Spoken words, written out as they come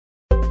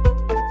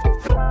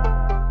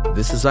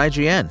This is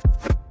IGN.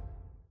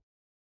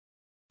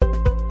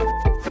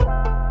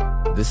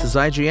 This is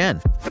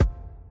IGN.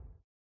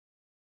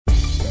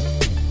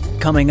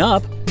 Coming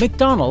up,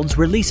 McDonald's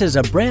releases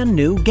a brand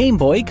new Game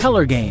Boy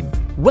Color game.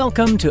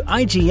 Welcome to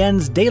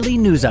IGN's Daily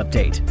News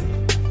Update.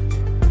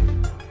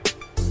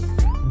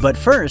 But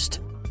first,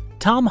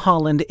 Tom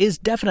Holland is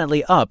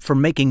definitely up for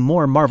making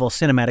more Marvel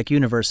Cinematic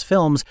Universe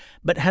films,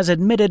 but has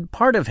admitted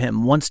part of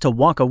him wants to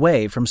walk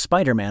away from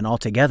Spider-Man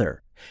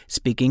altogether.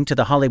 Speaking to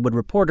The Hollywood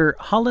Reporter,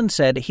 Holland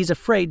said he's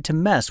afraid to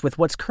mess with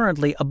what's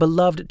currently a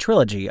beloved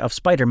trilogy of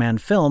Spider-Man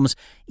films,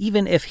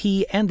 even if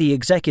he and the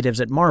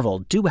executives at Marvel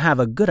do have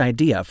a good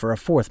idea for a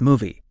fourth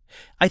movie.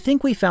 I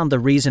think we found the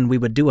reason we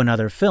would do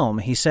another film,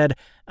 he said.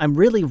 I'm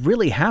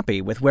really happy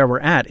with where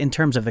we're at in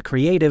terms of the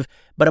creative,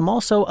 but I'm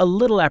also a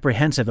little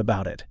apprehensive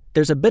about it.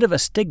 There's a bit of a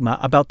stigma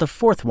about the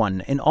fourth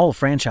one in all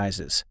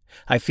franchises.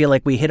 I feel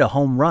like we hit a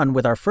home run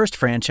with our first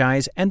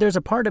franchise, and there's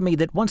a part of me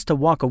that wants to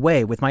walk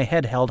away with my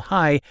head held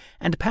high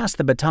and pass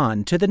the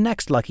baton to the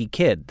next lucky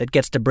kid that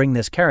gets to bring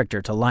this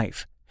character to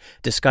life.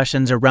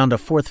 Discussions around a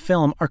fourth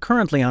film are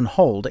currently on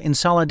hold in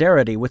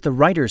solidarity with the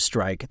writer's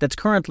strike that's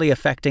currently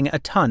affecting a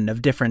ton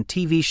of different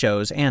TV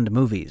shows and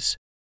movies.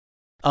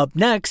 Up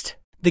next,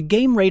 the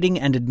Game Rating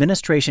and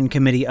Administration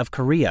Committee of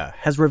Korea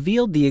has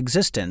revealed the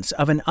existence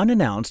of an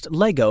unannounced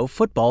Lego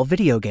football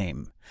video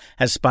game.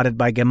 As spotted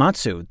by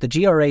Gematsu, the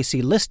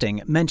GRAC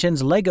listing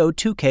mentions Lego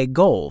 2K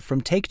Goal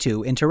from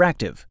Take-Two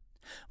Interactive.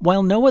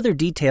 While no other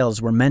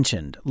details were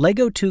mentioned,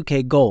 Lego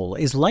 2K Goal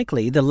is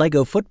likely the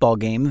Lego football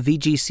game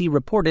VGC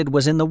reported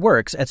was in the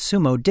works at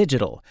Sumo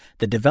Digital,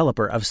 the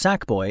developer of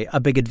Sackboy: A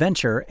Big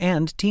Adventure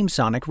and Team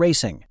Sonic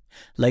Racing.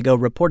 Lego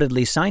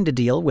reportedly signed a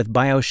deal with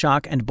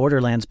BioShock and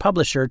Borderlands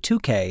publisher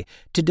 2K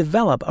to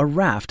develop a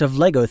raft of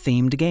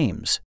Lego-themed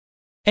games.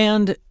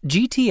 And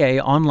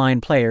GTA Online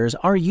players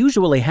are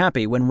usually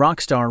happy when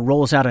Rockstar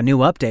rolls out a new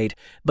update,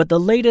 but the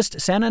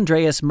latest San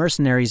Andreas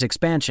Mercenaries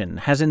expansion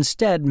has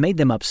instead made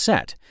them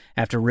upset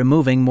after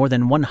removing more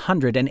than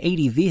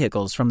 180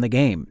 vehicles from the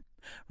game.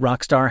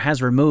 Rockstar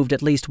has removed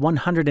at least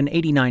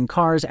 189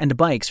 cars and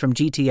bikes from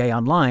GTA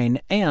Online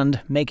and,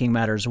 making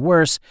matters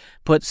worse,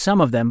 put some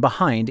of them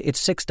behind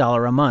its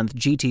 $6 a month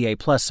GTA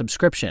Plus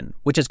subscription,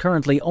 which is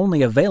currently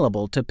only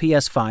available to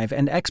PS5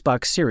 and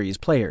Xbox Series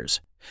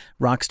players.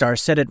 Rockstar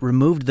said it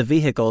removed the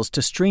vehicles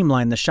to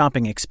streamline the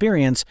shopping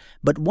experience,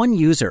 but one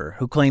user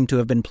who claimed to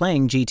have been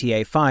playing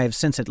GTA 5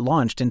 since it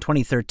launched in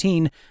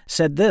 2013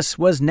 said this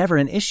was never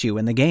an issue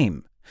in the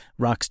game.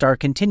 Rockstar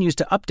continues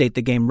to update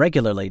the game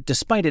regularly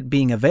despite it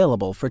being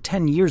available for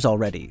 10 years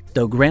already,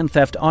 though Grand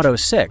Theft Auto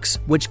 6,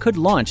 which could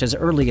launch as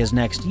early as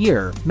next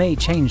year, may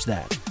change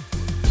that.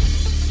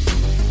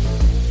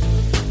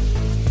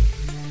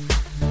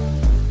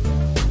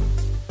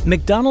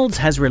 McDonald's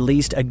has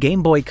released a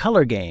Game Boy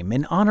Color game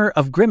in honor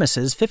of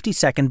Grimace's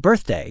 52nd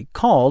birthday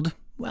called,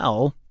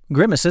 well,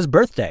 Grimace's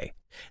Birthday.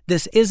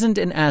 This isn't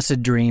an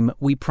acid dream,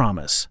 we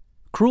promise.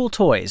 Cruel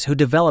Toys, who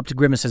developed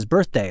Grimace's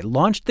Birthday,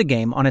 launched the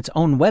game on its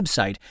own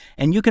website,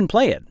 and you can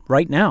play it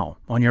right now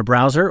on your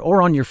browser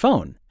or on your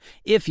phone.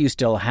 If you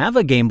still have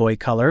a Game Boy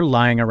Color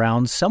lying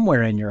around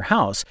somewhere in your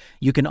house,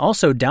 you can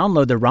also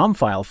download the ROM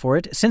file for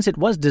it since it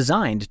was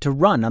designed to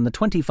run on the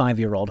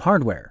 25-year-old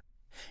hardware.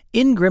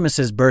 In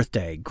Grimace's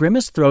Birthday,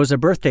 Grimace throws a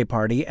birthday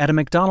party at a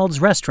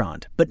McDonald's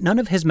restaurant, but none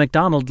of his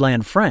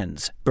McDonaldland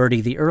friends,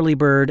 Birdie the Early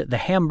Bird, the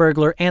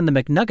Hamburglar, and the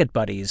McNugget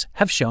Buddies,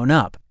 have shown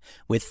up.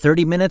 With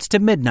 30 minutes to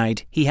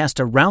midnight, he has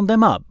to round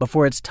them up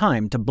before it's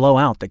time to blow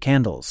out the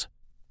candles.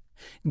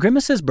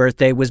 Grimace's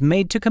Birthday was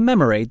made to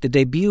commemorate the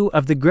debut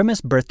of the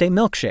Grimace Birthday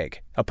Milkshake,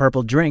 a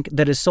purple drink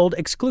that is sold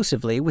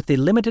exclusively with the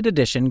limited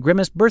edition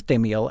Grimace Birthday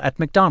Meal at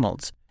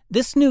McDonald's.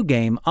 This new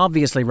game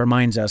obviously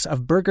reminds us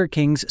of Burger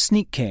King's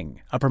Sneak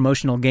King, a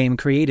promotional game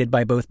created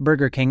by both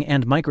Burger King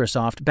and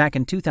Microsoft back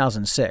in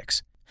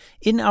 2006.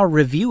 In our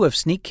review of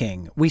Sneak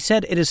King, we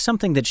said it is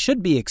something that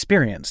should be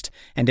experienced,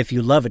 and if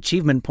you love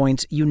achievement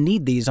points, you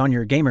need these on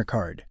your gamer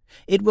card.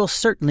 It will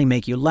certainly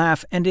make you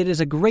laugh, and it is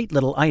a great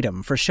little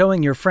item for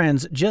showing your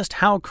friends just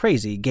how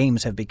crazy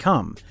games have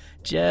become.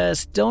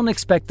 Just don't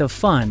expect the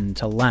fun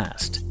to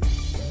last.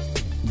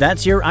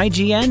 That's your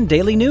IGN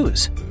Daily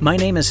News. My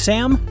name is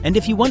Sam, and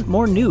if you want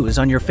more news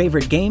on your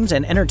favorite games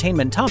and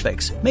entertainment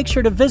topics, make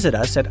sure to visit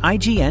us at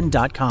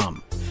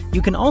IGN.com.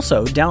 You can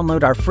also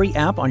download our free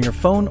app on your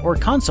phone or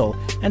console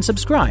and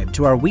subscribe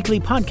to our weekly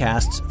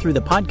podcasts through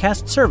the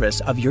podcast service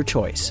of your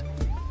choice.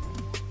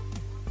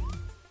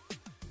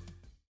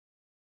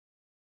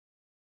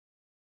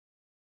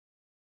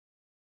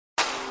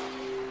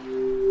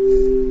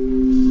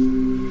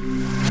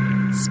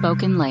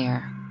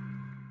 SpokenLayer.